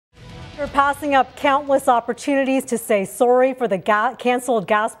We're passing up countless opportunities to say sorry for the cancelled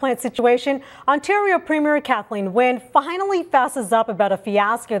gas plant situation. Ontario Premier Kathleen Wynne finally fesses up about a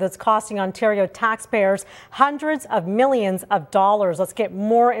fiasco that's costing Ontario taxpayers hundreds of millions of dollars. Let's get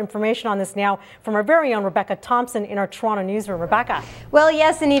more information on this now from our very own Rebecca Thompson in our Toronto newsroom. Rebecca. Well,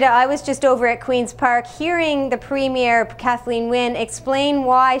 yes, Anita, I was just over at Queen's Park hearing the Premier Kathleen Wynne explain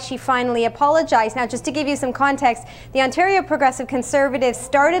why she finally apologized. Now, just to give you some context, the Ontario Progressive Conservatives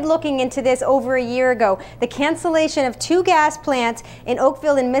started looking into this over a year ago. The cancellation of 2 gas plants in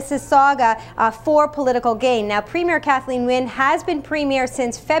Oakville and Mississauga for political gain. Now, Premier Kathleen Wynne has been Premier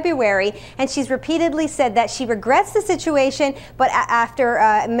since February, and she's repeatedly said that she regrets the situation, but after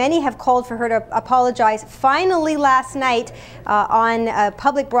many have called for her to apologize, finally last night on a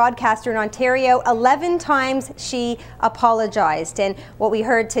public broadcaster in Ontario, 11 times she apologized. And what we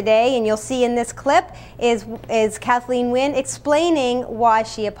heard today, and you'll see in this clip, is Kathleen Wynne explaining why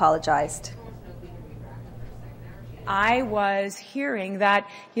she apologized. I was hearing that,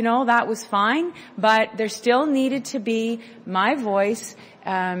 that was fine, but there still needed to be my voice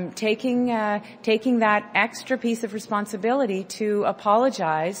taking that extra piece of responsibility to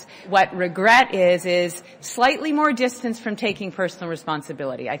apologize. What regret is slightly more distance from taking personal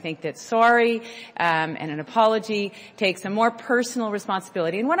responsibility. I think that sorry and an apology takes a more personal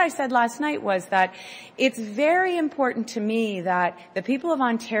responsibility. And what I said last night was that it's very important to me that the people of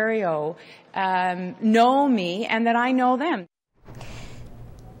Ontario know me and that I know them.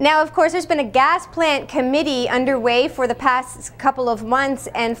 Now, of course, there's been a gas plant committee underway for the past couple of months,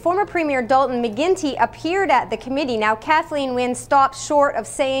 and former Premier Dalton McGuinty appeared at the committee. Now, Kathleen Wynne stopped short of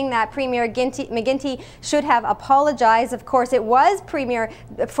saying that Premier McGuinty should have apologized. Of course, it was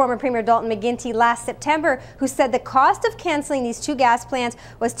former Premier Dalton McGuinty last September who said the cost of cancelling these 2 gas plants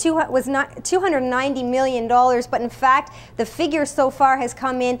was $290 million, but in fact, the figure so far has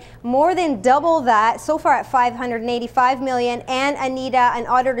come in more than double that, so far at $585 million, and Anita, an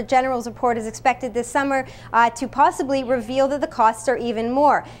Auditor General's report is expected this summer to possibly reveal that the costs are even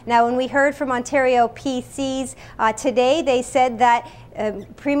more. Now, when we heard from Ontario PCs today, they said that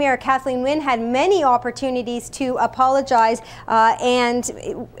Premier Kathleen Wynne had many opportunities to apologize, and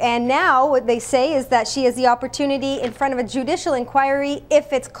now what they say is that she has the opportunity in front of a judicial inquiry,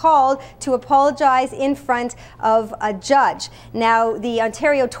 if it's called, to apologize in front of a judge. Now, the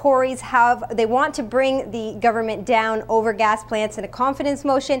Ontario Tories they want to bring the government down over gas plants in a confidence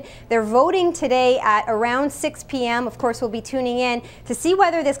motion. They're voting today at around 6 p.m. Of course, we'll be tuning in to see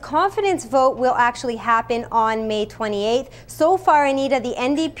whether this confidence vote will actually happen on May 28th. So far, Anita, the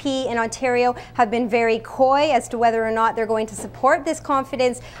NDP in Ontario have been very coy as to whether or not they're going to support this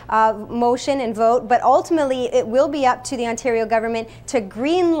confidence motion and vote, but ultimately it will be up to the Ontario government to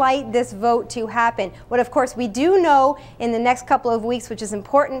green light this vote to happen. What of course we do know in the next couple of weeks, which is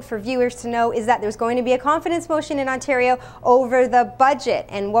important for viewers to know, is that there's going to be a confidence motion in Ontario over the budget.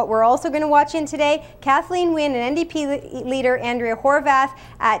 And what we're also going to watch in today, Kathleen Wynne and NDP leader Andrea Horwath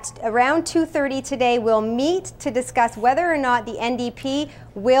at around 2:30 today will meet to discuss whether or not the NDP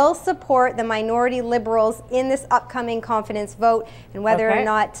will support the minority Liberals in this upcoming confidence vote, and whether or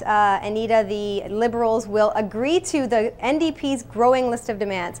not, Anita, the Liberals will agree to the NDP's growing list of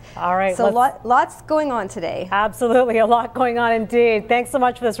demands. All right. So lots going on today. Absolutely. A lot going on indeed. Thanks so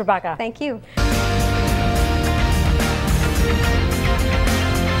much for this, Rebecca. Thank you.